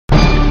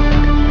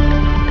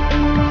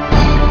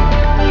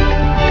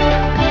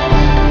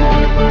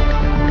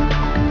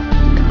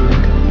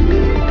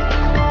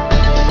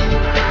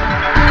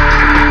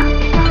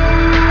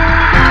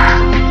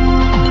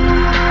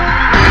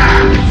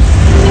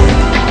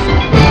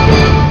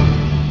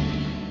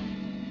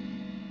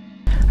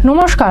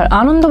নমস্কার,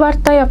 আনন্দ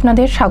বার্তায়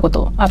আপনাদের স্বাগত।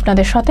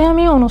 আপনাদের সাথে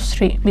আমি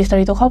অনুশ্রী।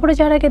 বিস্তারিত খবরে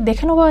যাওয়ার আগে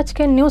দেখে নেব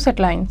আজকের নিউজ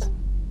হেডলাইন্স।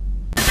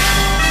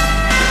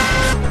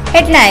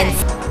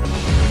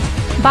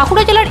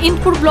 বাঁকুড়া জেলার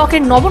ইন্দপুর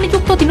ব্লকের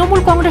নবনিযুক্ত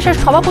তৃণমূল কংগ্রেসের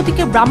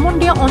সভাপতিকে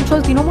ব্রাহ্মণডিয়া অঞ্চল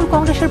তৃণমূল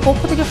কংগ্রেসের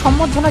পক্ষ থেকে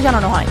সম্বর্ধনা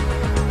জানানো হয়।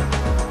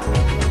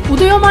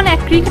 উদীয়মান এক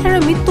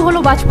ক্রিকেটারের মৃত্যু হল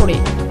বাজপুরে।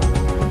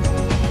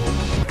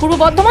 পূর্ব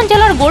বর্ধমান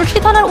জেলার গলসি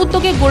থানার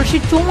উদ্যোগে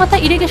গলসির চৌমাথা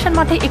ইরিগেশন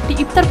মাঠে একটি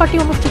ইফতার পার্টি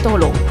অনুষ্ঠিত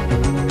হল।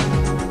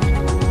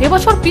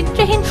 এবছর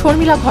পিতৃহীন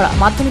শর্মিলা ঘরা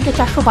মাধ্যমিকে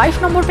 422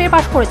 নম্বর পেয়ে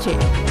পাশ করেছে।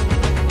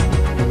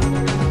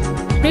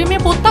 প্রেমে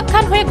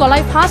প্রত্যাখ্যান হয়ে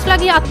গলায় ফাঁস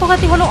লাগিয়ে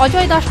আত্মঘাতী হল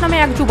অজয় দাস নামে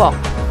এক যুবক।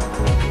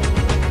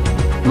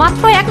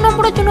 মাত্র 1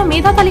 নম্বরের জন্য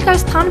মেধা তালিকায়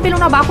স্থান পেল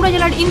না বাঁকুড়া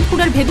জেলার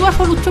ইন্দপুরের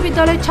ভেদুয়াশোল উচ্চ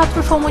বিদ্যালয়ের ছাত্র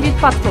সৌম্যজিৎ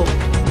পাত্র।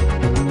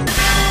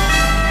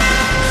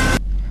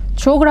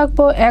 চোখ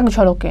রাখবো এক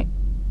ঝলকে।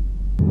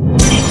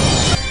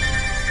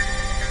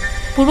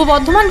 পূর্ব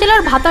বর্ধমান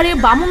জেলার ভাতারে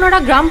বামুনাড়া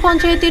গ্রাম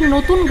পঞ্চায়েতের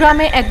নতুন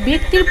গ্রামে এক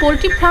ব্যক্তির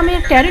পোল্ট্রি ফার্মে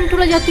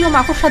ট্যারেন্টুলা জাতীয়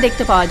মাকড়সা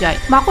দেখতে পাওয়া যায়।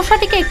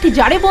 মাকড়সাটিকে একটি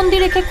জারে বন্দি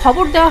রেখে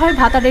খবর দেওয়া হয়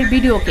ভাতারের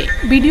বিডিওকে।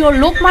 বিডিওর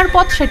লোক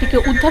মারফত সেটিকে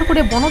উদ্ধার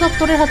করে বন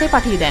দপ্তরের হাতে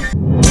পাঠিয়ে দেন।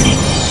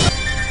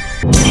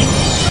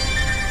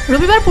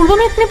 রবিবার পূর্ব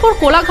মেদিনীপুর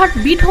কোলাঘাট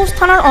বিট হাউস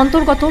থানার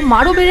অন্তর্গত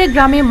মারোবেড়ে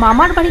গ্রামে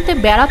মামার বাড়িতে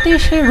বেড়াতে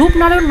এসে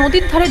রূপনারায়ণ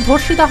নদীর ধারে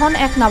ধর্ষিতা হন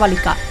এক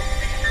নাবালিকা।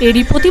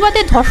 এরই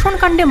প্রতিবাদে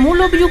ধর্ষণকাণ্ডে মূল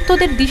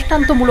অভিযুক্তদের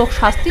দৃষ্টান্তমূলক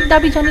শাস্তির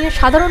দাবি জানিয়ে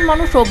সাধারণ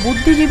মানুষ ও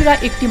বুদ্ধিজীবীরা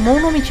একটি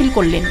মৌন মিছিল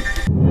করলেন।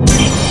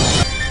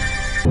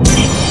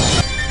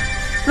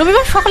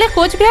 রবিবার সকালে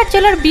কোচবিহার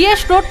জেলার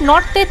বিএস রোড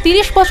নর্থে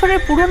 30 বছরের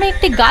পুরনো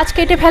একটি গাছ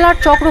কেটে ফেলার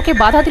চক্রকে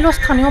বাধা দিল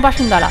স্থানীয়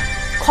বাসিন্দারা।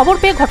 খবর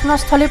পেয়ে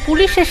ঘটনাস্থলে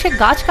পুলিশ এসে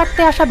গাছ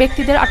কাটতে আসা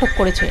ব্যক্তিদের আটক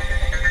করেছে।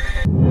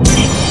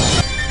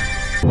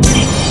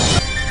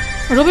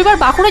 রবিবার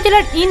বাঁকুড়া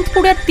জেলার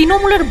ইন্দপুরের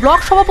তৃণমূলের ব্লক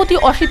সভাপতি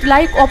অসিত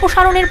লাইক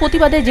অপসারণের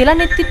প্রতিবাদে জেলা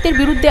নেতৃত্বের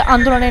বিরুদ্ধে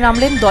আন্দোলনে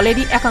নামলেন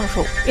দলেরই একাংশ।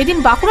 এদিন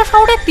বাঁকুড়া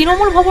শহরের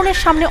তৃণমূল ভবনের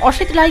সামনে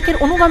অসিত লাইকের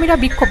অনুগামীরা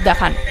বিক্ষোভ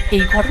দেখান।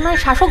 এই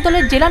ঘটনায় শাসক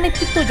দলের জেলা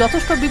নেতৃত্ব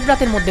যথেষ্ট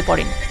বিভ্রাটের মধ্যে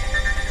পড়েন।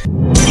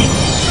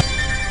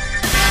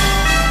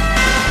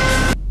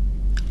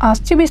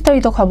 আসছে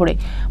বিস্তারিত খবরে।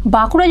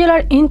 বাঁকুড়া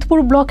জেলার ইন্দপুর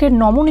ব্লকের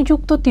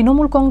নবনিযুক্ত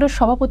তৃণমূল কংগ্রেস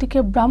সভাপতিকে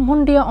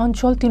ব্রাহ্মণডিয়া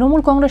অঞ্চল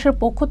তৃণমূল কংগ্রেসের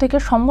পক্ষ থেকে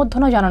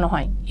সম্বর্ধনা জানানো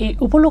হয়। এই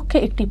উপলক্ষে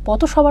একটি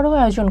পথসভারও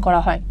আয়োজন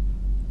করা হয়।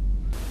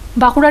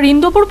 বাঁকুড়ার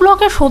ইন্দপুর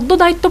ব্লকের সদ্য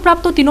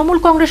দায়িত্বপ্রাপ্ত তৃণমূল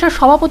কংগ্রেসের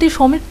সভাপতি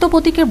সৌমিত্র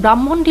পতিকে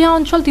ব্রাহ্মণডিয়া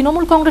অঞ্চল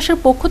তৃণমূল কংগ্রেসের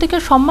পক্ষ থেকে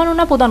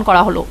সম্মাননা প্রদান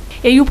করা হলো।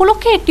 এই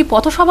উপলক্ষে একটি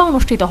পথসভা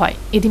অনুষ্ঠিত হয়।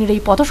 এদিনের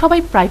এই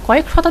পথসভায় প্রায়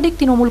কয়েক শতাধিক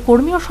তৃণমূল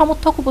কর্মী ও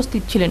সমর্থক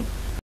উপস্থিত ছিলেন।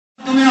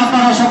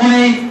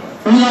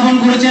 অনুধাবন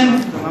করেছেন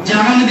যে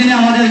আগামী দিনে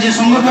আমাদের যে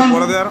সংগঠন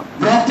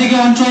ব্লক থেকে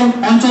অঞ্চল,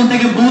 অঞ্চল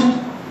থেকে বুথ,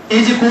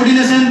 এই যে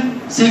কোঅর্ডিনেশন,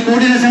 সেই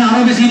কোঅর্ডিনেশন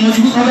আরো বেশি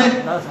মজবুত হবে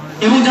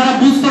এবং যারা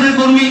বুথ স্তরের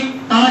কর্মী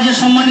তারা যে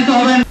সম্মানিত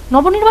হবেন।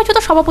 নবনির্বাচিত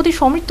সভাপতি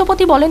সৌমিত্র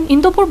পতি বলেন,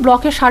 ইন্দপুর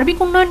ব্লকের সার্বিক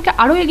উন্নয়নকে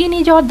আরও এগিয়ে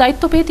নিয়ে যাওয়ার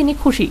দায়িত্ব পেয়ে তিনি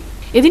খুশি।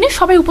 এদিনে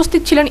সবাই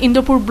উপস্থিত ছিলেন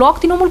ইন্দপুর ব্লক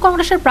তৃণমূল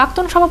কংগ্রেসের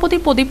প্রাক্তন সভাপতি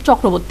প্রদীপ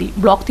চক্রবর্তী,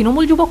 ব্লক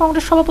তৃণমূল যুব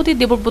কংগ্রেস সভাপতি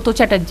দেবব্রত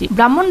চ্যাটার্জি,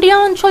 ব্রাহ্মণডিয়া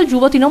অঞ্চল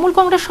যুব তৃণমূল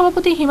কংগ্রেস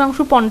সভাপতি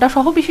হিমাংশু পণ্ডা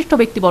সহ বিশিষ্ট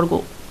ব্যক্তিবর্গ।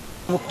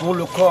 মূল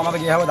লক্ষ্য আমাকে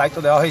যেভাবে দায়িত্ব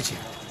দেওয়া হয়েছে,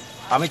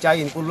 আমি চাই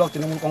ইন্দপুর ব্লক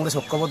তৃণমূল কংগ্রেস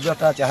ঐক্যবদ্ধ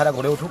একটা চেহারা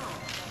গড়ে উঠুক।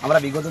 আমরা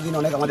বিগত দিন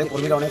আমাদের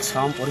কর্মীরা অনেক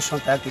শ্রম পরিশ্রম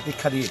ত্যাগ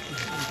প্রতীক্ষা দিয়ে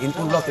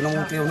ইন্দপুর ব্লক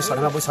তৃণমূলকে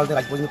 1997 সাল থেকে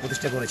আজ পর্যন্ত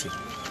প্রতিষ্ঠা করেছি।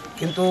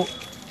 কিন্তু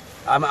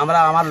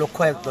আমার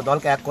লক্ষ্য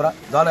দলকে এক করা।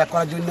 দল এক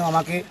করার জন্য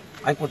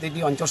আমি প্রতিটি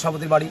অঞ্চল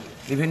সভাপতির বাড়ি,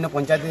 বিভিন্ন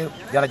পঞ্চায়েতের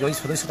যারা জয়ী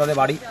সদস্য তাদের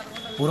বাড়ি,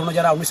 পুরনো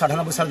যারা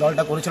 1998 সালে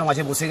দলটা করেছিল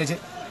মাঝে বসে গেছে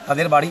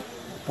তাদের বাড়ি,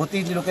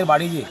 প্রতিটি লোকের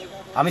বাড়ি গিয়ে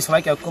আমি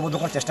সবাইকে ঐক্যবদ্ধ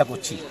করার চেষ্টা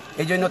করছি।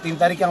 এই জন্য 3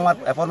 তারিখে আমার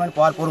অ্যাপয়েন্টমেন্ট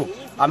পাওয়ার পরও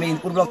আমি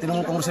ইন্দপুর ব্লক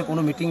তৃণমূল কংগ্রেসের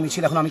কোনো মিটিং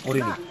মিছিল এখন আমি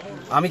করিনি।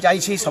 আমি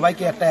চাইছি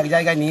সবাইকে এক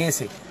জায়গায় নিয়ে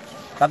এসে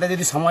তাতে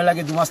যদি সময়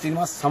লাগে 2 মাস 3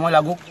 মাস সময়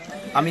লাগুক,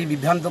 আমি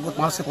বিভ্রান্ত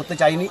মানুষকে করতে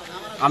চাইনি।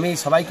 আমি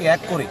সবাইকে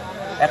এক করে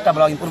একটা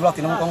ইন্দপুর ব্লক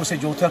তৃণমূল কংগ্রেসের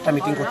যৌথ একটা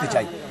মিটিং করতে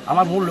চাই।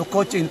 আমার মূল লক্ষ্য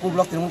হচ্ছে ইন্দপুর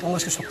ব্লক তৃণমূল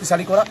কংগ্রেসকে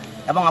শক্তিশালী করা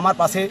এবং আমার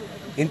পাশে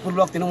ইন্দপুর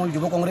ব্লক তৃণমূল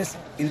যুব কংগ্রেস,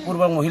 ইন্দপুর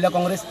ব্লক মহিলা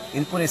কংগ্রেস,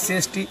 ইন্দপুর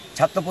SC/ST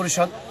ছাত্র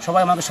পরিষদ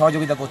সবাই আমাকে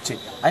সহযোগিতা করছে।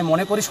 আমি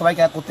মনে করি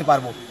সবাইকে এক করতে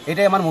পারবো,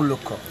 এটাই আমার মূল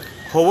লক্ষ্য।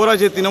 খবর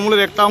আছে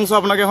তৃণমূলের একটা অংশ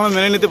আপনাকে এখন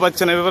মেনে নিতে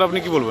পারছে না, এবার আপনি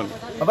কি বলবেন?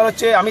 ব্যাপার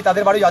হচ্ছে আমি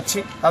তাদের বাড়ি যাচ্ছি,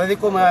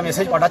 তাদেরকেও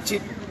মেসেজ পাঠাচ্ছি,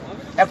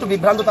 একটু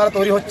বিভ্রান্ত তারা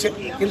তৈরি হচ্ছে,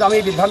 কিন্তু আমি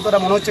এই বিভ্রান্তটা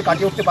মনে হচ্ছে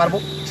কাটিয়ে উঠতে পারবো,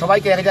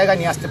 সবাইকে এক জায়গায়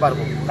নিয়ে আসতে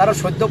পারবো। কারণ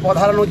সদ্য পদ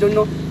হারানোর জন্য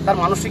তার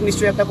মানসিক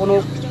নিশ্চয়ই একটা কোনো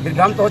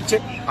বিভ্রান্ত হচ্ছে।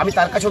 আমি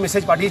তার কাছেও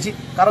মেসেজ পাঠিয়েছি,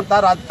 কারণ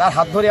তার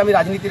হাত ধরে আমি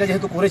রাজনীতিটা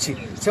যেহেতু করেছি,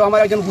 সেও আমার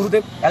একজন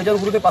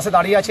গুরুদেব পাশে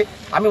দাঁড়িয়ে আছে।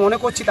 আমি মনে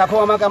করছি তাকেও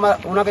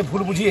ওনাকে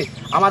ভুল বুঝিয়ে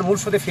আমার মূল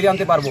স্রোতে ফিরে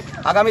আনতে পারবো।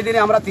 আগামী দিনে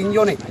আমরা 3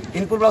 জনে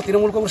ইন্দপুর ব্লক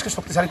তৃণমূল কংগ্রেসকে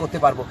শক্তিশালী করতে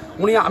পারবো।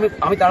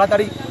 আমি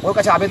তাড়াতাড়ি ওর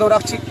কাছে আবেদন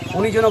রাখছি,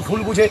 উনি যেন ভুল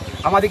বুঝে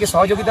আমাদেরকে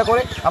সহযোগিতা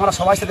করে আমরা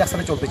সবাই সাথে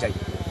একসাথে চলতে চাই।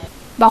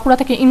 বাঁকুড়া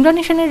থেকে ইমরান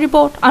হোসেনের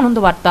রিপোর্ট, আনন্দ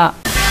বার্তা।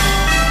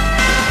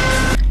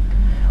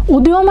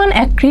 উদীয়মান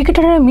এক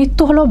ক্রিকেটারের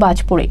মৃত্যু হলো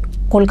বাজপুরে।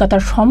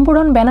 কলকাতার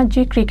সম্বরণ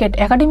ব্যানার্জি ক্রিকেট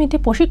একাডেমিতে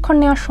প্রশিক্ষণ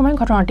নেওয়ার সময়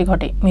ঘটনাটি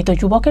ঘটে। মৃত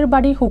যুবকের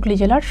বাড়ি হুগলি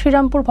জেলার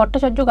শ্রীরামপুর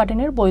ভট্টাচার্য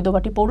গার্ডেনের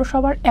বৈদবাটি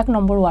পৌরসভার 1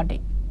 নম্বর ওয়ার্ডে।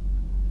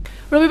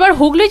 রবিবার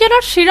হুগলি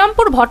জেলার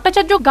শ্রীরামপুর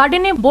ভট্টাচার্য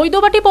গার্ডেনে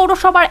বৈদ্যবাটি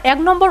পৌরসভার 1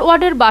 নম্বর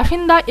ওয়ার্ডের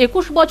বাসিন্দা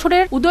 21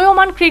 বছরের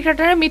উদীয়মান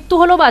ক্রিকেটারের মৃত্যু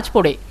হল বাজ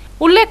পড়ে।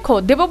 উল্লেখ্য,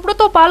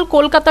 দেবব্রত পাল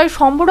কলকাতায়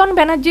সম্বোধন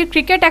ব্যানার্জির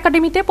ক্রিকেট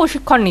একাডেমিতে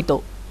প্রশিক্ষণ নিত।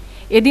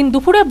 এদিন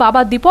দুপুরে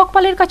বাবা দীপক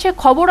পালের কাছে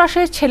খবর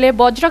আসে ছেলে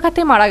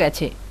বজ্রাঘাতে মারা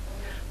গেছে।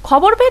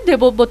 খবর পেয়ে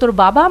দেবব্রতর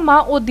বাবা, মা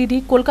ও দিদি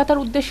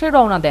কলকাতার উদ্দেশ্যে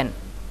রওনা দেন।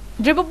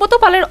 দেবব্রত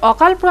পালের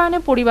অকাল প্রয়াণে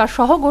পরিবার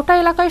সহ গোটা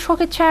এলাকায়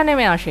শোকের ছায়া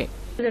নেমে আসে।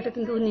 ছেলেটা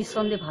কিন্তু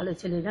নিঃসন্দেহে ভালো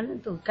ছেলে, জানেন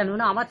তো,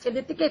 কেননা আমার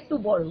ছেলে থেকে একটু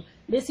বড়,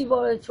 বেশি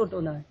বড় ছোট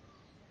নয়।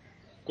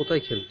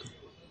 কোথায় খেলতো?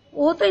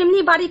 ও তো এমনি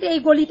বাড়িতে এই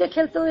গলিতে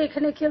খেলতো,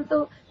 এখানে খেলতো,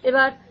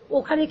 এবার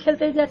ওখানে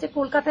খেলতে গেছে।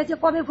 কলকাতায় যে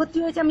কবে ভর্তি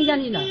হয়েছে আমি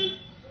জানি না,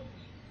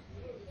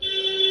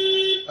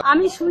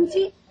 আমি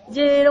শুনছি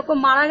যে এরকম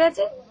মারা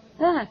গেছে।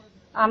 হ্যাঁ,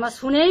 আমার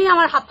শুনেই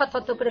আমার হাত পা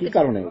থরথর করে। কি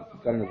কারণে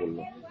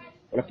বললো?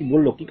 ওরা কি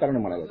বললো কি কারণে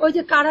মারা গেছে? ওই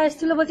যে কারা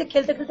এসেছিল বলছে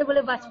খেলতে খেলতে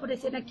বলে বাজ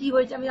পড়েছে না কি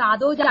হয়েছে আমি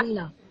আদৌ জানি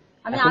না,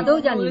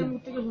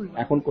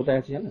 এখন কোথায়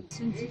আছে জানেন?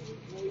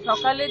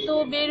 সকালে তো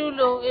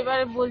বেরুলো, এবার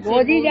বলছে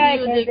বৌদিও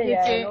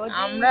দেখেছে।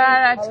 আমরা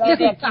আজকে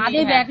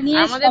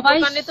আমাদের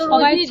দোকানে তো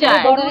রোজই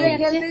যায়।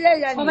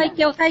 সবাই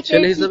কোথায়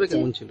ছেলে হিসেবে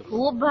কেমন ছিল?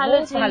 খুব ভালো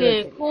ছেলে,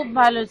 খুব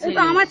ভালো ছেলে।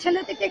 আমার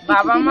ছেলে থেকে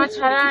বাবা মা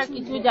ছাড়া আর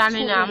কিছু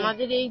জানে না।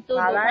 আমাদের এই তো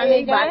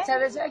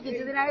বাচ্চাদের সাথে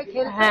কিছুদিন আগে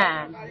খেলতো। হ্যাঁ,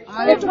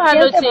 খুব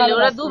ভালো ছেলে।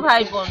 ওরা 2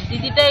 ভাই বোন।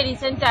 দিদিটাই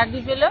রিসেন্ট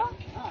চাকরি পেলো।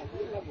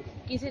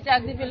 কিসে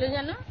চাকরি পেলো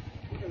জানো?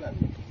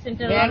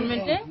 সেন্ট্রাল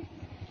গভর্নমেন্টে।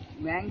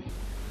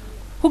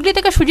 হুগলি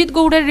থেকে সুজিত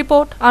গৌড়ের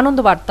রিপোর্ট, আনন্দ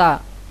বার্তা।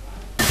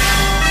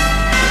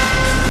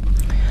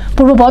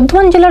 পূর্ব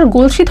বর্ধমান জেলার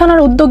গলসি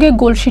থানার উদ্যোগে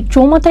গলসির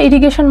চৌমাথা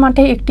ইরিগেশন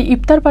মাঠে একটি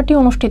ইফতার পার্টি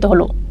অনুষ্ঠিত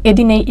হলো।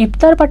 এদিন এই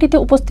ইফতার পার্টিতে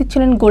উপস্থিত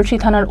ছিলেন গলসি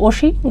থানার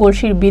ওসি,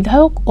 গলসির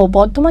বিধায়ক ও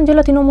বর্ধমান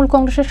জেলা তৃণমূল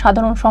কংগ্রেসের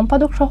সাধারণ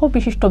সম্পাদক সহ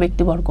বিশিষ্ট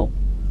ব্যক্তিবর্গ।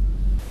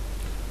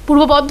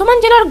 পূর্ব বর্ধমান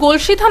জেলার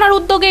গলসি থানার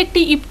উদ্যোগে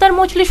একটি ইফতার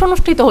মজলিস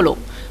অনুষ্ঠিত হলো।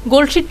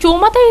 গলসির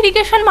চৌমাথা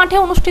ইরিগেশন মাঠে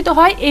অনুষ্ঠিত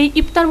হয় এই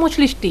ইফতার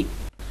মজলিসটি।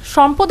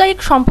 সাম্প্রদায়িক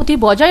সম্প্রীতি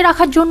বজায়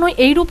রাখার জন্য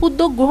এইরূপ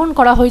উদ্যোগ গ্রহণ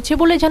করা হয়েছে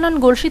বলে জানান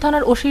গলসি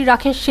থানার ওসি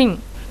রাকেশ সিং।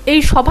 এই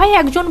সভায়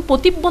একজন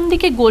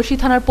প্রতিবন্ধীকে গলসি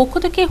থানার পক্ষ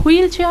থেকে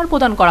হুইল চেয়ার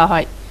প্রদান করা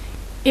হয়।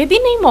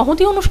 এদিন এই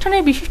মহতী অনুষ্ঠানে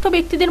বিশিষ্ট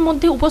ব্যক্তিদের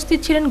মধ্যে উপস্থিত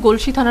ছিলেন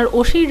গলসি থানার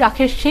ওসি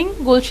রাকেশ সিং,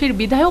 গলসির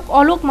বিধায়ক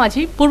অলোক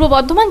মাঝি, পূর্ব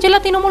বর্ধমান জেলা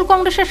তৃণমূল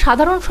কংগ্রেসের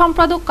সাধারণ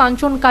সম্পাদক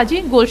কাঞ্চন কাজী,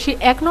 গলসি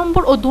 1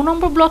 নম্বর ও 2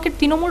 নম্বর ব্লকের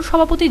তৃণমূল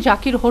সভাপতি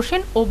জাকির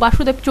হোসেন ও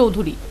বাসুদেব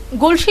চৌধুরী,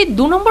 গলসি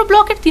 2 নম্বর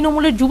ব্লকের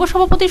তৃণমূলের যুব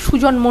সভাপতি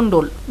সুজন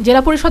মণ্ডল,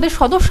 জেলা পরিষদের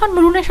সদস্য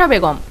নুরুনেশা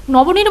বেগম,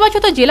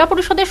 নবনির্বাচিত জেলা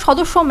পরিষদের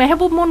সদস্য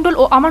মেহবুব মণ্ডল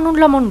ও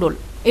আমানুল্লাহ মণ্ডল।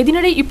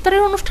 এদিনের এই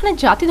ইফতারের অনুষ্ঠানে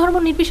জাতি ধর্ম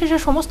নির্বিশেষে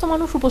সমস্ত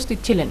মানুষ উপস্থিত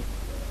ছিলেন।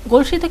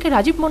 গলসি থেকে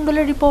রাজীব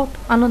মণ্ডলের রিপোর্ট,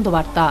 আনন্দ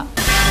বার্তা।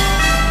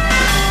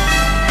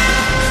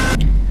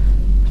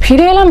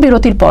 ফিরে এলাম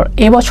বিরতির পর।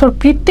 এবছর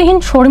কৃত্তিহীন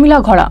শর্মিলা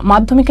ঘোড়া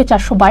মাধ্যমিকে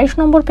 422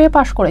 নম্বর পেয়ে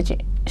পাশ করেছে।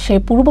 সে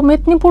পূর্ব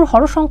মেদিনীপুর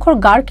হরশঙ্কর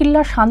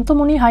গাড়কিল্লা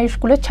শান্তমণি হাই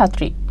স্কুলের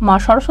ছাত্রী। মা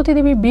সরস্বতী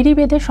দেবী বিড়ি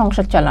বেঁধে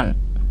সংসার চালান।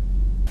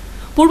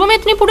 পূর্ব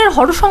মেদিনীপুরের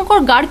হরশঙ্কর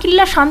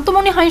গাড়কিল্লা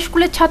শান্তমণি হাই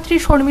স্কুলের ছাত্রী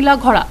শর্মিলা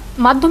ঘোড়া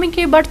মাধ্যমিকে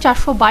এবার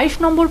 422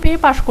 নম্বর পেয়ে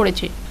পাশ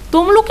করেছে।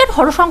 তমলুকের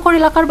হরশঙ্কর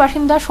এলাকার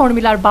বাসিন্দা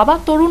শর্মিলার বাবা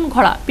তরুণ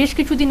ঘোড়া বেশ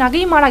কিছুদিন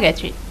আগেই মারা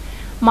গেছে।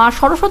 মা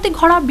সরস্বতী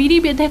ঘোড়া বিড়ি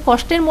বেঁধে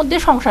কষ্টের মধ্যে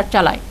সংসার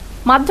চালায়।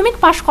 মাধ্যমিক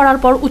পাশ করার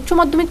পর উচ্চ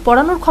মাধ্যমিক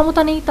পড়ানোর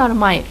ক্ষমতা নেই তার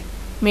মায়ের।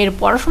 মেয়ের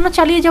পড়াশোনা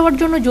চালিয়ে যাওয়ার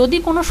জন্য যদি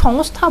কোনো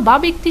সংস্থা বা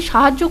ব্যক্তি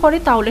সাহায্য করে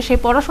তাহলে সে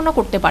পড়াশোনা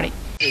করতে পারে।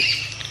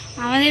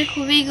 আমাদের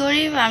খুবই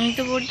গরিব, আমি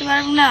তো পড়তে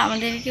পারবো না।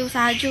 আমাদের কেউ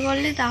সাহায্য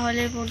করলে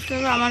তাহলে পড়তে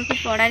পারবো। আমার খুব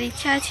পড়ার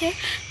ইচ্ছা আছে,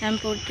 আমি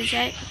পড়তে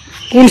চাই।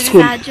 কোন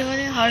স্কুল? সাহায্য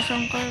করে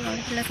হরশঙ্কর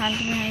গাড়কিল্লা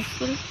শান্তমণি হাই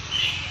স্কুল।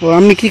 ও,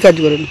 আপনি কি কাজ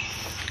করেন?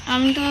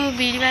 আমি তো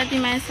বিড়িবাতি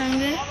মায়ের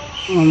সঙ্গে।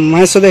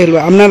 মায়ের সাথে খেলবে,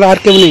 আপনার আর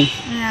কেউ নেই?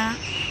 না।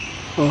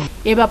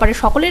 এ ব্যাপারে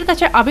সকলের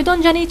কাছে আবেদন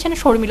জানিয়েছেন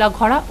শর্মিলা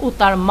ঘোড়া ও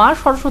তার মা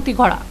সরস্বতী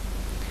ঘোড়া।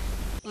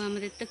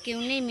 আমাদের তো কেউ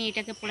নেই,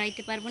 মেয়েটাকে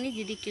পড়াইতে পারবো না।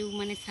 যদি কেউ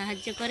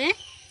সাহায্য করে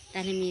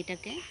তাহলে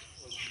মেয়েটাকে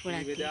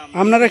পড়াতে।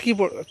 আপনারা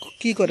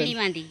কি করেন?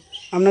 বিড়িবাঁধি।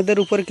 আপনাদের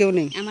উপরে কেউ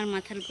নেই? আমার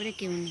মাথার উপরে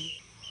কেউ নেই।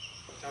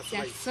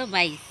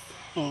 422।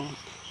 ও,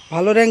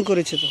 ভালো র্যাঙ্ক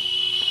করেছে তো।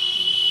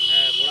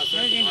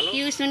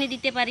 টিউশনি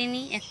দিতে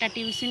পারিনি, একটা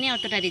টিউশনে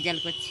অতটা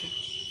রেজাল্ট করছে।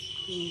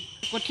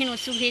 কঠিন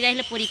অসুখ হয়ে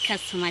গেলে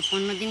পরীক্ষার সময়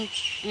 15 দিন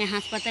আমি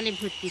হাসপাতালে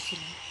ভর্তি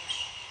ছিলাম।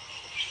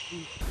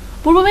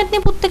 পূর্ব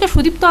মেদিনীপুর থেকে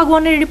সুদীপ্ত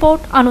আগুয়ানের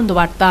রিপোর্ট, আনন্দ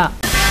বার্তা।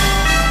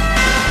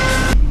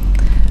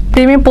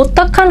 প্রেমে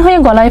প্রত্যাখ্যান হয়ে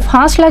গলায়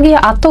ফাঁস লাগিয়ে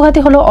আত্মঘাতী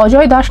হলো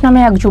অজয় দাস নামে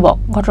এক যুবক।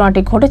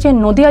 ঘটনাটি ঘটেছে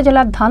নদিয়া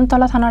জেলার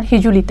ধানতলা থানার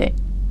হিজুলিতে।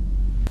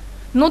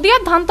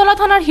 নদিয়ার ধানতলা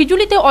থানার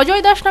হিজুলিতে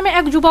অজয় দাস নামে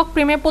এক যুবক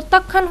প্রেমে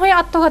প্রত্যাখ্যান হয়ে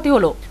আত্মঘাতী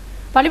হলো।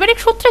 পারিবারিক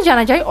সূত্রে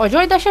জানা যায়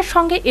অজয় দাসের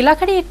সঙ্গে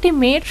এলাকারই একটি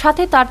মেয়ের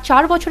সাথে তার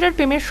 4 বছরের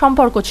প্রেমের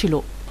সম্পর্ক ছিল।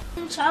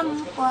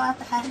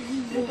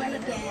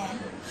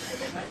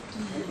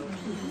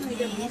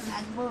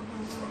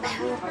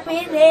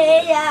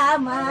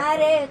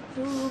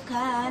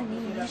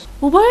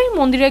 উভয়ই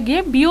মন্দিরে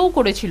গিয়ে বিয়েও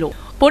করেছিল।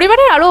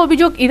 পরিবারের আরো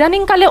অভিযোগ,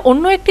 ইদানিংকালে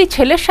অন্য একটি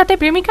ছেলের সাথে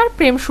প্রেমিকার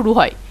প্রেম শুরু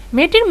হয়।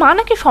 মেয়েটির মা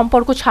নাকি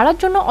সম্পর্ক ছাড়ার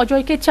জন্য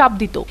অজয়কে চাপ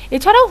দিত।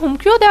 এছাড়াও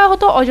হুমকিও দেওয়া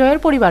হতো অজয়ের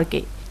পরিবারকে।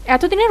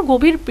 এতদিনের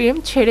গভীর প্রেম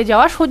ছেড়ে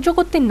যাওয়া সহ্য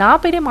করতে না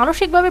পেরে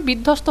মানসিকভাবে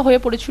বিধ্বস্ত হয়ে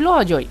পড়েছিল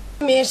অজয়।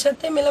 মেয়ের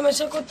সাথে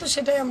মেলামেশা করতো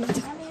সেটাই আমরা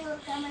জানি।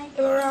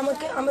 এবার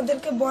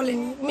আমাদেরকে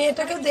বলেনি।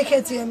 মেয়েটাকে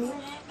দেখেছি আমি,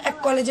 এক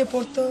কলেজে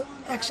পড়তো,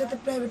 একসাথে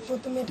প্রাইভেট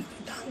পড়তো। মেয়েটাকে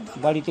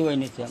বাড়িতেও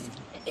এনেছে,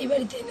 এই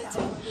বাড়িতে এনেছে।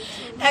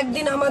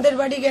 একদিন আমাদের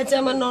বাড়ি গেছে,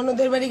 আমার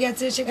ননদের বাড়ি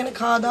গেছে, সেখানে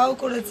খাওয়া দাওয়াও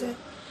করেছে।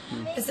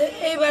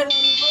 এইবার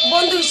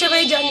বন্ধু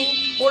হিসেবেই জানি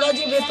ওরা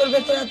যে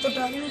ভেতর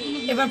এতটা।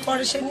 এবার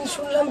পরে সেদিন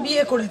শুনলাম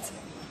বিয়ে করেছে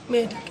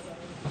মেয়েটাকে।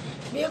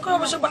 বিয়ে করে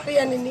অবশ্য বাড়ি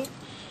আনেনি।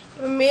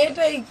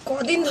 মেয়েটা এই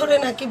কদিন ধরে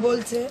নাকি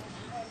বলছে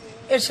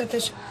এর সাথে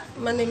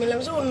মানে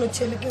মেলামেশা অন্য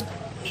ছেলেকে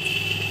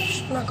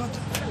শোনা কথা।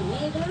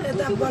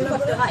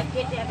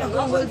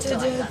 তখন বলছে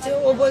যে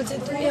ও বলছে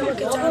তুমি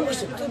আমাকে 4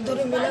 বছর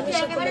ধরে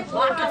মেলামেশা করে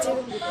তোমাকে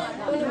ছেড়ে।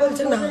 উনি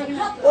বলছে না,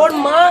 ওর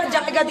মা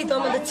জায়গা দিত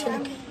আমাদের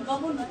ছেলেকে।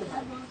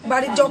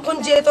 বাড়ি যখন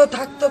যেত,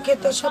 থাকতো,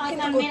 খেত, সব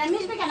কিন্তু করতো।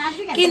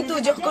 কিন্তু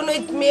যখন ওই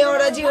মেয়ে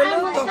অরাজি হলো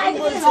তখন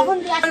বলছে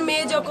আমার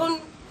মেয়ে যখন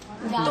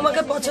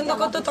তোমাকে পছন্দ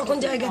করতো তখন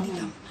জায়গা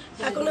দিতাম,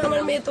 এখন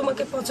আমার মেয়ে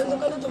তোমাকে পছন্দ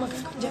করে, তোমাকে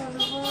এখন জায়গা।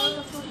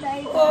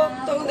 ও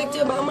তখন দেখছে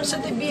আমার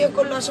সাথে বিয়ে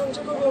করলো,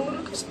 সংসার করবো অন্য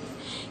লোকের সাথে,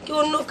 কি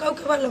অন্য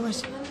কাউকে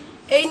ভালোবাসে।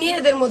 এই নিয়ে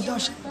এদের মধ্যে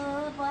অশান্তি।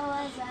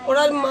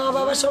 ওরা মা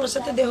বাবা সবার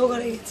সাথে দেহ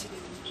ঘরে গেছে।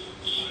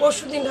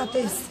 পরশুদিন রাতে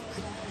এসছে।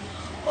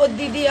 ওর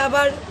দিদি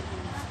আবার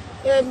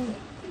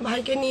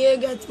ভাইকে নিয়ে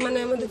গেছে, মানে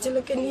আমাদের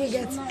ছেলেকে নিয়ে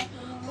গেছে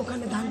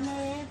ওখানে ধান।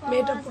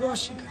 মেয়েটা পুরো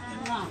অস্বীকার।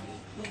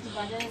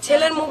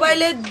 ছেলের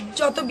মোবাইলে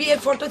যত বিয়ের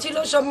ফটো ছিল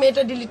সব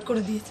মেয়েটা ডিলিট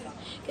করে দিয়েছে।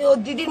 ওর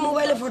দিদির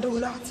মোবাইলে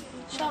ফটোগুলো আছে।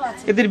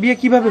 এদের বিয়ে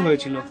কিভাবে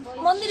হয়েছিল?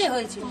 মন্দিরে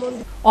হয়েছিল।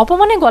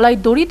 অপমানে গলায়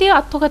দড়ি দিয়ে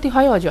আত্মঘাতী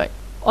হয় অজয়।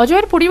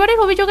 অজয়ের পরিবারের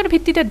অভিযোগের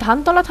ভিত্তিতে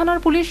ধানতলা থানার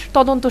পুলিশ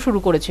তদন্ত শুরু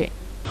করেছে।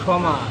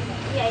 সোমা,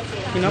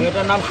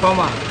 মেয়েটার নাম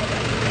সোমা।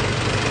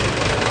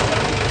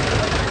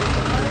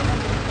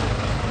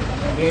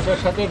 মেয়েটার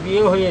সাথে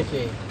বিয়ে হয়েছে।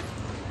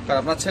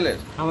 আপনার ছেলের?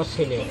 আমার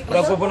ছেলে।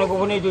 ওরা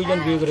গোপনে দুইজন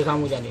বিয়ে করেছে,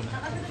 আমি জানি না।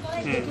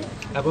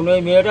 এখন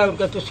ওই মেয়েটা ওর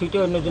কাছে সিটে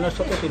অন্যজনের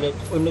সাথে ছিল,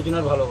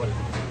 অন্যজনের ভালো করে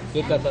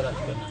এই কথা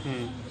রাখবে।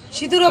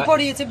 সিঁদুরও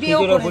পরিয়েছে,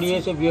 বিয়েও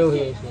পরিয়েছে, বিয়ে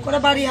হয়েছে।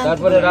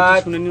 তারপরে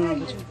রাত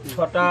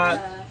 6টা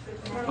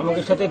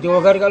আমাদের সাথে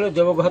দেবঘর গেল,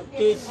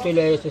 দেবঘরতে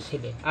চলে এসেছে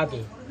ছেলে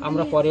আগে।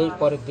 আমরা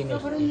পরের দিন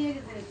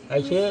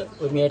এসে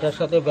ওই মেয়েটার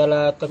সাথে বেলা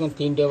তখন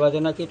 3টে বাজে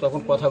নাকি, তখন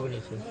কথা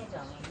বলেছে।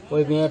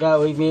 ওই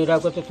মেয়েরা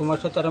করছে তোমার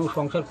সাথে আর আমি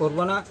সংসার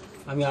করবো না,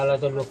 আমি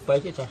আলাদা লোক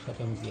পাইছি, তার সাথে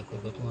আমি বিয়ে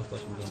করবো, তোমার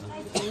পছন্দ না।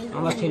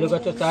 আমার ছেলে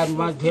কাছে 4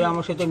 মাস ধরে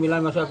আমার সাথে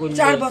মেলামেশা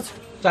করছে,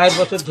 4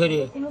 বছর ধরে।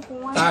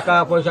 টাকা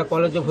পয়সা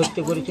কলেজে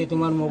ভর্তি করেছি,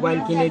 তোমার মোবাইল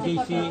কিনে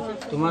দিয়েছি,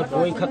 তোমার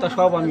বই খাতা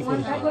সব আমি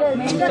করেছি।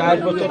 4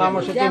 বছর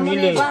আমার সাথে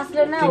মিলে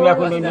তুমি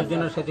এখন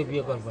অন্যজনের সাথে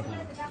বিয়ে করবো না,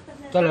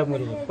 চলে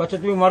মরে যাবে। কথা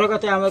তুমি মরো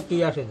কাছে আমার কি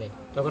আসে যায়।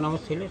 তখন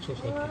আমার ছেলে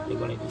সুসাইড করতে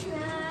বলে দিয়েছে।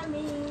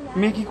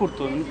 মেয়ে কি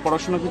করতো?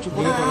 পড়াশোনা কিছু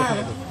পড়াশোনা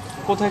করতো।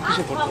 কোথায়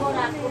কিসে পড়তো?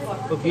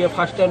 ও বিয়ে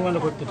ফার্স্ট টাইম মানে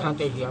করতে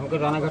থানতে গিয়ে আমাকে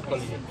রানাঘাট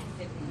কলেজে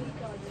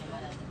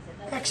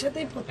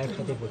একসাথেই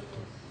পড়তো।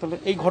 তাহলে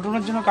এই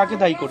ঘটনার জন্য কাকে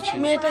দায়ী করছে?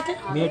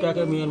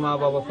 মেয়েটাকে, মেয়ের মা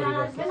বাবা,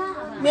 পরিবারকে।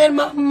 মেয়ের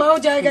মাও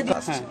জায়গা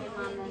দিচ্ছে।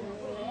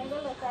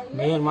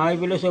 মেয়ের মাই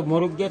বলেছে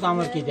মরুক দিয়ে তো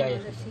আমার কি যায়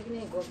আসে,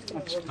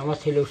 আমার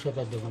ছেলের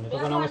সাথে দেবো না।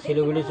 তখন আমার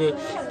ছেলে বলেছে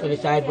তাহলে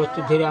 4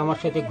 বছর ধরে আমার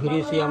সাথে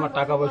ঘুরেছি, আমার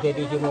টাকা পয়সা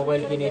দিয়েছি,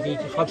 মোবাইল কিনে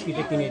দিয়েছি, সব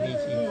কিছু কিনে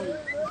দিয়েছি,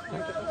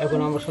 এখন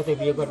আমার সাথে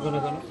বিয়ে করবে না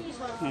কেন?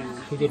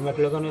 সুদের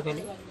মাটলো কেন?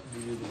 তাহলে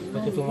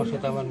বলছে তোমার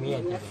সাথে আমার মেয়ে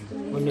আছে,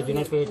 অন্য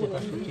জনের পেয়েছে,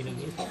 তার সাথে চিনে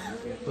গিয়েছে।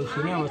 ওই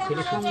শুনে আমার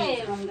ছেলে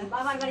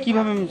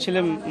কিভাবে ছেলে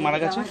মারা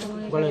গেছে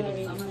বলাই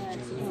দিবি।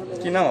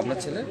 কি নাম আপনার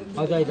ছেলে?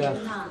 অজয় দাস।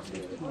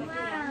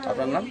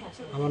 আপনার নাম?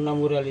 আমার নাম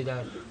মুরালি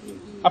দাস।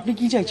 আপনি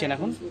কি চাইছেন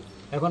এখন?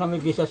 এখন আমি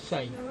বিচার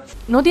চাই।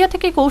 নদিয়া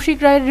থেকে কৌশিক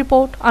রায়ের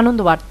রিপোর্ট,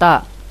 আনন্দবার্তা।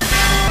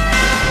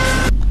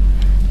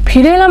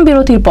 ফিরে এলাম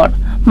বিরতির পর।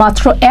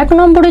 মাত্র 1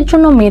 নম্বরের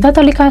জন্য মেধা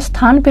তালিকায়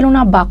স্থান পেল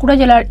না বাঁকুড়া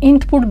জেলার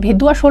ইন্দপুর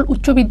ভেদুয়াশোল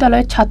উচ্চ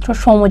বিদ্যালয়ের ছাত্র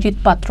সৌম্যজিৎ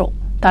পাত্র।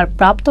 তার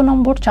প্রাপ্ত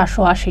নম্বর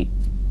 480।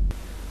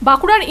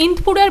 বাঁকুড়ার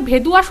ইন্দপুরের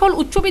ভেদুয়াশোল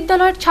উচ্চ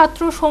বিদ্যালয়ের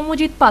ছাত্র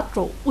সৌম্যজিৎ পাত্র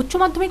উচ্চ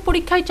মাধ্যমিক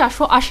পরীক্ষায়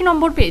 480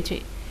 নম্বর পেয়েছে।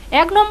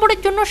 1 নম্বরের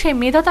জন্য সে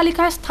মেধা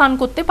তালিকায় স্থান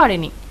করতে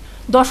পারেনি।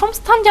 10ম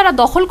স্থান যারা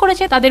দখল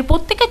করেছে তাদের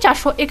প্রত্যেকে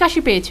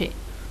 481 পেয়েছে।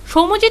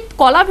 সৌম্যজিৎ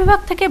কলা বিভাগ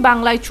থেকে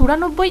বাংলায়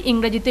 94,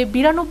 ইংরেজিতে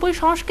 92,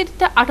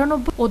 সংস্কৃতিতে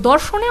 98 ও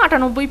দর্শনে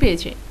 98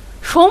 পেয়েছে।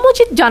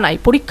 সৌম্যজিৎ জানায়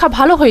পরীক্ষা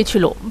ভালো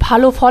হয়েছিল,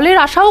 ভালো ফলের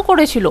আশাও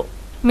করেছিল।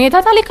 মেধা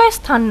তালিকায়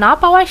স্থান না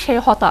পাওয়ায় সে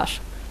হতাশ।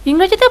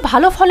 ইংরেজিতে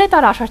ভালো ফলে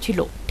তার আশা ছিল,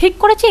 ঠিক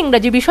করেছে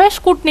ইংরেজি বিষয়ে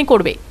স্কুটনি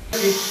করবে।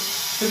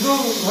 কিন্তু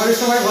ঘরের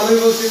সবাই ভালোই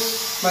বলছে,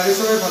 বাড়ির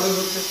সবাই ভালো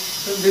বলছে,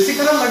 বেশি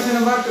খারাপ লাগছে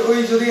না। বাট ওই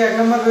যদি 1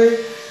 নম্বর হয়ে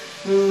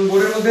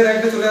বোর্ডের মধ্যে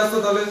র্যাঙ্কটা চলে আসতো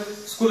তাহলে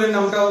স্কুলের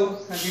নামটাও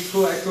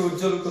একটু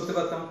উজ্জ্বল করতে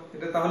পারতাম,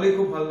 এটা তাহলেই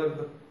খুব ভালো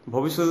লাগতো।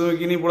 ভবিষ্যতে তুমি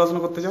কি নিয়ে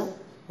পড়াশোনা করতে চাও?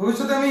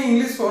 ভবিষ্যতে আমি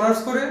ইংলিশ অনার্স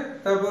করে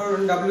তারপর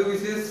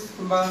WBCS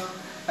বা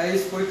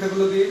IAS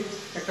পরীক্ষাগুলো দিয়ে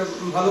একটা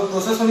ভালো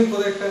প্রশাসনিক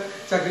পদে একটা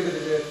চাকরি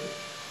পেতে চাই।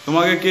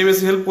 তোমাকে কে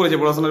বেশি হেল্প করেছে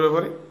পড়াশোনার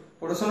ব্যাপারে?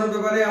 পড়াশোনার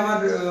ব্যাপারে আমার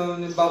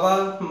বাবা,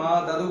 মা,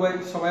 দাদু ভাই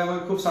সবাই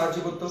আমাকে খুব সাহায্য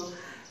করতো।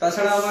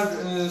 তাছাড়া আমার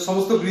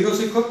সমস্ত গৃহ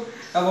শিক্ষক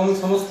এবং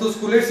সমস্ত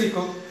স্কুলের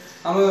শিক্ষক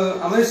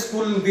আমার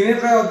স্কুল দিনের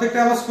প্রায় অর্ধেকটা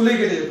আমার স্কুলেই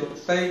কেটে যেত।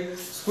 তাই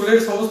স্কুলের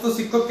সমস্ত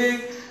শিক্ষককে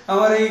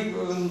আমার এই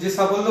যে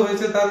সাফল্য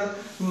হয়েছে তার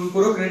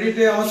পুরো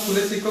ক্রেডিটে আমার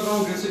স্কুলের শিক্ষক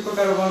এবং গৃহ শিক্ষক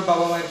আর আমার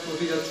বাবা মায়ের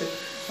প্রতি যাচ্ছে।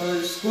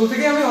 স্কুল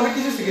থেকে আমি অনেক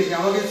কিছু শিখেছি,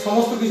 আমাকে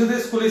সমস্ত কিছুতে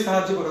স্কুলেই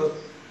সাহায্য করে।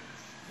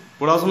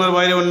 পড়াশোনার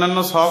বাইরে অন্যান্য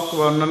শখ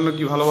বা অন্যান্য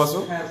কি ভালোবাসো?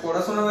 হ্যাঁ,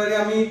 পড়াশোনার বাইরে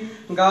আমি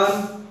গান,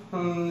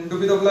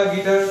 ডুবি তবলা,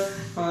 গিটার,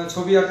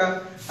 ছবি আঁকা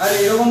আর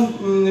এরকম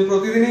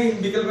প্রতিদিনই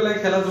বিকেলবেলায়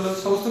খেলাধুলা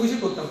সমস্ত কিছু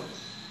করতাম।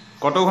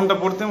 কত ঘন্টা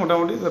পড়তে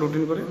মোটামুটি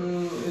রুটিন করে?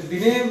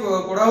 দিনে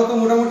পড়া হতো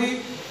মোটামুটি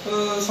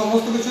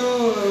সমস্ত কিছু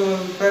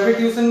প্রাইভেট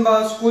টিউশন বা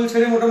স্কুল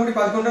ছেড়ে মোটামুটি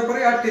 5 ঘন্টা করে,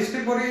 আর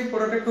টেস্টের পরে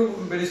পড়াটা একটু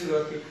বেড়েছিল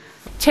আর কি।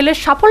 ছেলের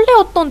সাফল্যে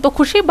অত্যন্ত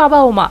খুশি বাবা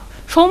ও মা।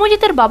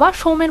 সৌম্যজিতের বাবা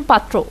সৌমেন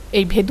পাত্র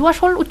এই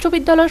ভেদুয়াশোল উচ্চ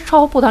বিদ্যালয়ের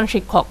সহপ্রধান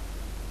শিক্ষক।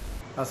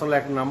 আসলে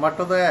 1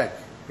 নাম্বারটা তো 1,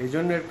 এই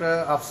জন্য একটা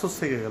আফসোস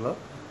থেকে গেল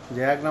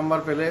যে 1 নাম্বার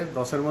পেলে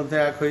 10-এর মধ্যে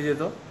 1 হয়ে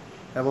যেত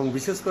এবং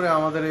বিশেষ করে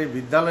আমাদের এই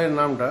বিদ্যালয়ের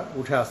নামটা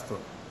উঠে আসতো।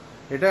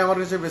 এটাই আমার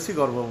কাছে বেশি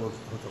গর্ববোধ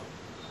হতো।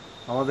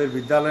 আমাদের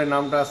বিদ্যালয়ের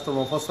নামটা আসতো,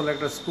 মফস্বল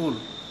একটা স্কুল,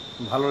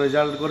 ভালো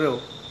রেজাল্ট করেও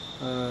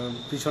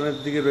পিছনের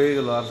দিকে রয়ে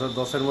গেল আর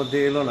 10-এর মধ্যে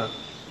এলো না,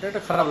 এটা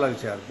একটা খারাপ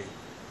লাগছে আর কি।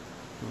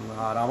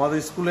 আর আমাদের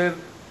স্কুলের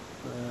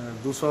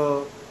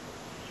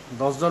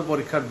 210 জন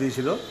পরীক্ষার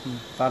দিয়েছিল,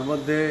 তার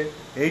মধ্যে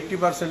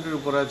 80%-এর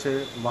উপরে আছে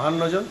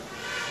 52 জন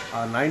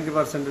আর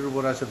 90%-এর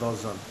উপরে আছে 10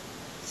 জন,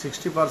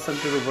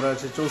 60%-এর উপরে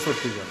আছে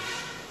 64 জন।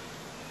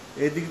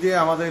 এই দিক দিয়ে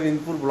আমাদের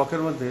ইনপুর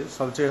ব্লকের মধ্যে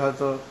সবচেয়ে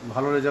হয়তো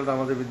ভালো রেজাল্ট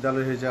আমাদের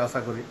বিদ্যালয় হয়েছে আশা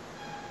করি।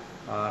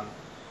 আর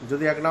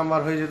যদি 1 নাম্বার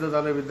হয়ে যেত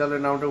তাহলে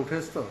বিদ্যালয়ের নামটা উঠে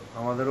আসতো,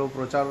 আমাদেরও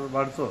প্রচার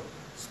বাড়তো,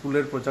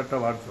 স্কুলের প্রচারটা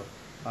বাড়তো,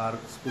 আর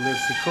স্কুলের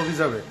শিক্ষক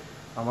হিসাবে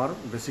আমার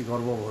বেশি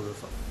গর্ববোধ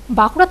হতো।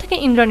 বাঁকুড়া থেকে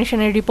ইন্দ্রাণী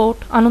সেনের রিপোর্ট,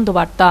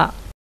 আনন্দবার্তা।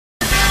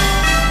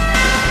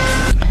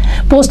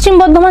 পশ্চিম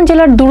বর্ধমান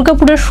জেলার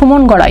দুর্গাপুরের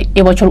সুমন গড়াই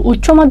এবছর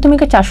উচ্চ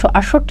মাধ্যমিকে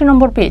 468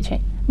 নম্বর পেয়েছে।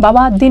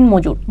 বাবা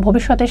দিনমজুর,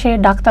 ভবিষ্যতে সে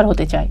ডাক্তার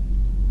হতে চায়।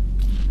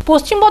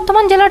 পশ্চিম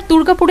বর্ধমান জেলার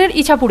দুর্গাপুরের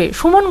ইছাপুরে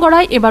সুমন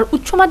গড়াই এবার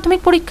উচ্চ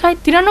মাধ্যমিক পরীক্ষায়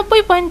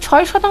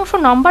 93.6%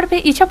 নম্বর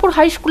পেয়ে ইছাপুর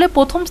হাই স্কুলে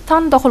প্রথম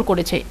স্থান দখল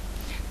করেছে।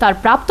 তার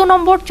প্রাপ্ত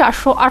নম্বর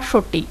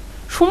 468।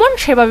 সুমন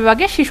সেবা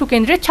বিভাগে শিশু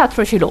কেন্দ্রের ছাত্র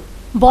ছিল।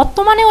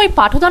 বর্তমানে ওই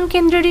পাঠদান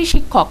কেন্দ্রেরই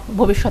শিক্ষক।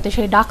 ভবিষ্যতে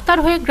সে ডাক্তার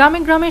হয়ে গ্রামে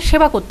গ্রামে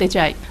সেবা করতে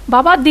চায়।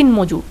 বাবা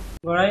দিনমজুর।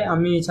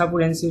 আমি ইছাপুর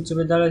এনসি উচ্চ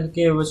বিদ্যালয়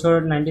থেকে এবছর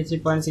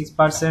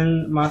 93.6%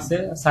 মার্কসে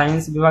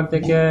সায়েন্স বিভাগ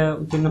থেকে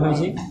উত্তীর্ণ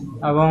হয়েছি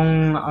এবং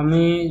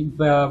আমি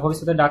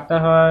ভবিষ্যতে ডাক্তার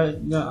হওয়ার,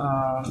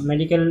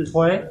 মেডিকেল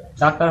পড়ে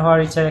ডাক্তার হওয়ার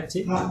ইচ্ছা রাখছি।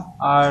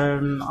 আর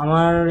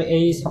আমার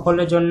এই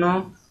সাফল্যের জন্য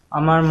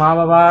আমার মা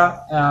বাবা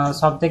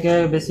সব থেকে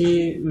বেশি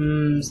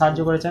সাহায্য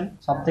করেছেন,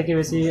 সব থেকে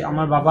বেশি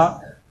আমার বাবা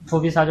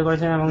খুবই সাহায্য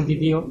করেছেন এবং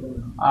দিদিও।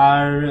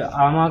 আর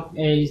আমার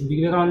এই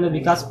বিবেকানন্দ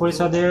বিকাশ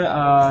পরিষদের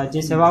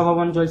যে সেবা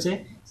ভবন চলছে,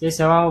 সেই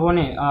সেবা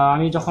ভবনে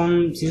আমি যখন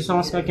শিশু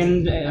সংস্কার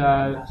কেন্দ্রে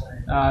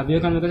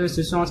বিবেকানন্দ বিকাশের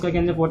শিশু সংস্কার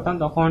কেন্দ্রে পড়তাম,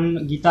 তখন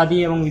গীতা দি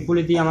এবং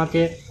বিপুলি দি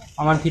আমাকে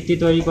আমার ভিত্তি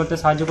তৈরি করতে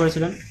সাহায্য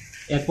করেছিলেন।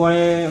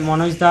 এরপরে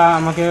মনোজ দা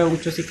আমাকে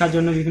উচ্চশিক্ষার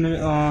জন্য বিভিন্ন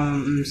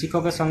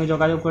শিক্ষকের সঙ্গে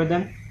যোগাযোগ করে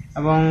দেন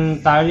এবং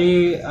তারই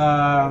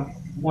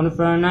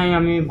অনুপ্রেরণায়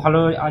আমি ভালো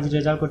আজ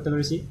রেজাল্ট করতে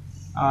পেরেছি।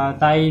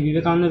 তাই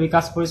বিবেকানন্দ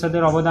বিকাশ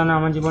পরিষদের অবদান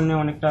আমার জীবনে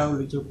অনেকটা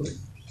উল্লেখযোগ্য।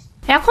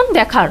 এখন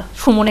দেখার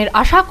সুমনের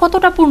আশা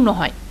কতটা পূর্ণ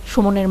হয়।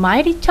 সুমনের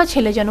মায়ের ইচ্ছা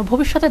ছেলে যেন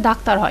ভবিষ্যতে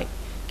ডাক্তার হয়,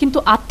 কিন্তু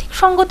আর্থিক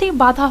সঙ্গতি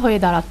বাধা হয়ে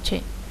দাঁড়াচ্ছে।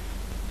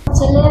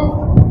 ছেলে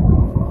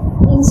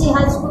এনসি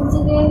হাই স্কুল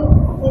থেকে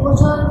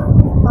এবছর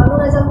ভালো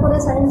রেজাল্ট করে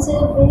সায়েন্সে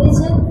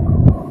বেরিয়েছে।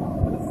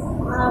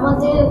 আর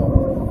আমাদের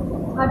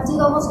আর্থিক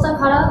অবস্থা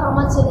খারাপ,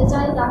 আমার ছেলে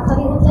চায়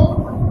ডাক্তারি হতে,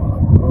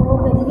 ও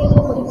মেডিকেল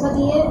পরীক্ষা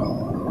দিয়ে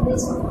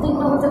বেশ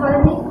উত্তীর্ণ হতে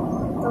পারেনি।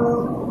 তো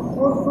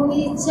ওর খুবই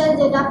ইচ্ছে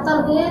যে ডাক্তার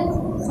হয়ে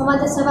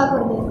সমাজের সেবা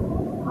করবে।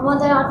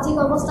 আমাদের আর্থিক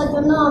অবস্থার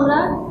জন্য আমরা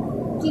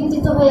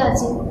চিন্তিত হয়ে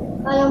আছি,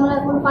 তাই আমরা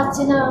এখন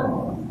পাচ্ছি না,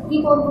 কী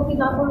করবো কি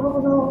না করবো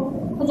কোনো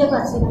খুঁজে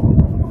পাচ্ছি না।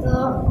 তো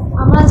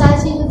আমরা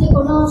চাইছি যদি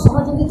কোনো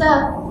সহযোগিতা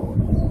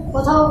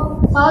কোথাও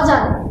পাওয়া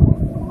যায়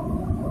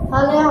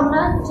তাহলে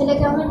আমরা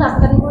ছেলেকে আমরা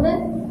ডাক্তারি করে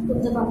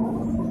তুলতে পারবো।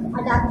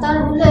 আর ডাক্তার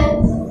হলে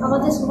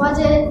আমাদের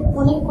সমাজে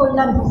অনেক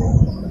কল্যাণ হবে।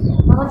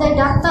 আমাদের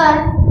ডাক্তার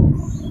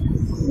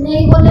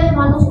নেই বলে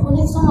মানুষ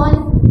অনেক সময়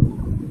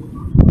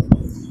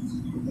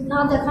না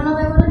দেখানো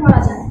হয় বলে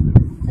মারা যায়।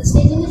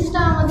 সেই জিনিসটা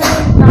আমাদের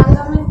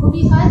গ্রামে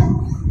খুবই হয়।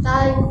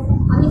 তাই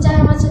আমি চাই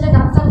আমার ছেলে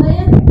ডাক্তার হয়ে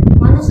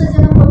মানুষের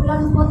যেন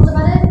কল্যাণ করতে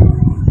পারে,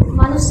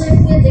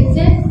 মানুষকে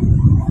দেখে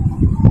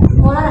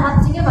মরার হাত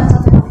থেকে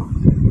বাঁচাতে পারে।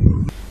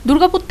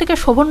 দুর্গাপুর থেকে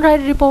শোভন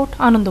রায়ের রিপোর্ট,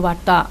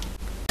 আনন্দবার্তা।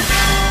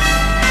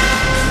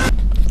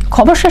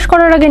 খবর শেষ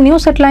করার আগে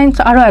নিউজ হেডলাইন্স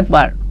আরও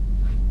একবার।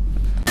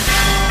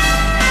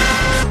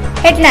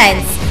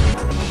 হেডলাইন্স।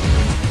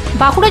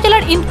 বাঁকুড়া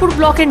জেলার ইন্দপুর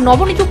ব্লকের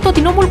নবনিযুক্ত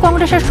তৃণমূল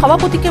কংগ্রেসের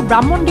সভাপতিকে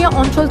ব্রাহ্মণডিয়া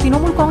অঞ্চল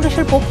তৃণমূল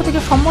কংগ্রেসের পক্ষ থেকে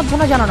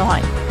সম্বর্ধনা জানানো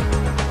হয়।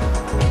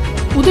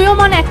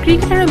 উদীয়মান এক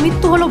ক্রিকেটারের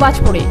মৃত্যু হল বাজ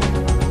পড়ে।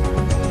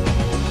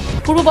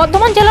 পূর্ব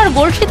বর্ধমান জেলার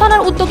গলসি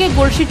থানার উদ্যোগে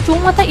গলসির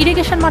চৌমাথা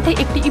ইরিগেশন মাঠে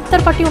একটি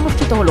ইফতার পার্টি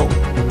অনুষ্ঠিত হল।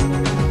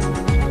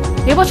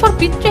 এবছর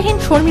পিতৃহীন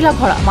শর্মিলা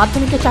ঘরা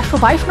মাধ্যমিকে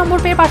 422 নম্বর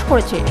পেয়ে পাশ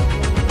করেছে।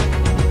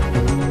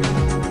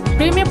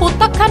 প্রেমে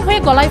প্রত্যাখ্যান হয়ে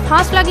গলায়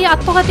ফাঁস লাগিয়ে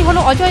আত্মঘাতী হলো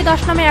অজয়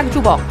দাস নামে এক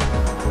যুবক।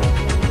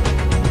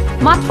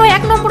 মাত্র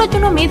 1 নম্বরের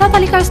জন্য মেধা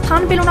তালিকায়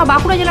স্থান পেল না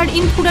বাঁকুড়া জেলার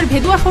ইন্দপুরের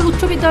ভেদুয়াশোল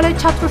উচ্চ বিদ্যালয়ের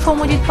ছাত্র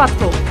সৌম্যজিৎ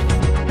পাত্র।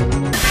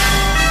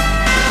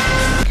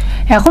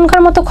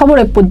 এখনকার মতো খবর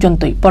এ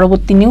পর্যন্তই।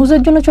 পরবর্তী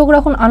নিউজের জন্য চোখ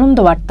রাখুন আনন্দ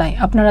বার্তায়।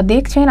 আপনারা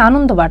দেখছেন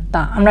আনন্দ বার্তা।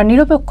 আমরা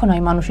নিরপেক্ষ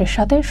নয়, মানুষের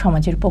সাথে,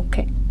 সমাজের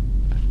পক্ষে।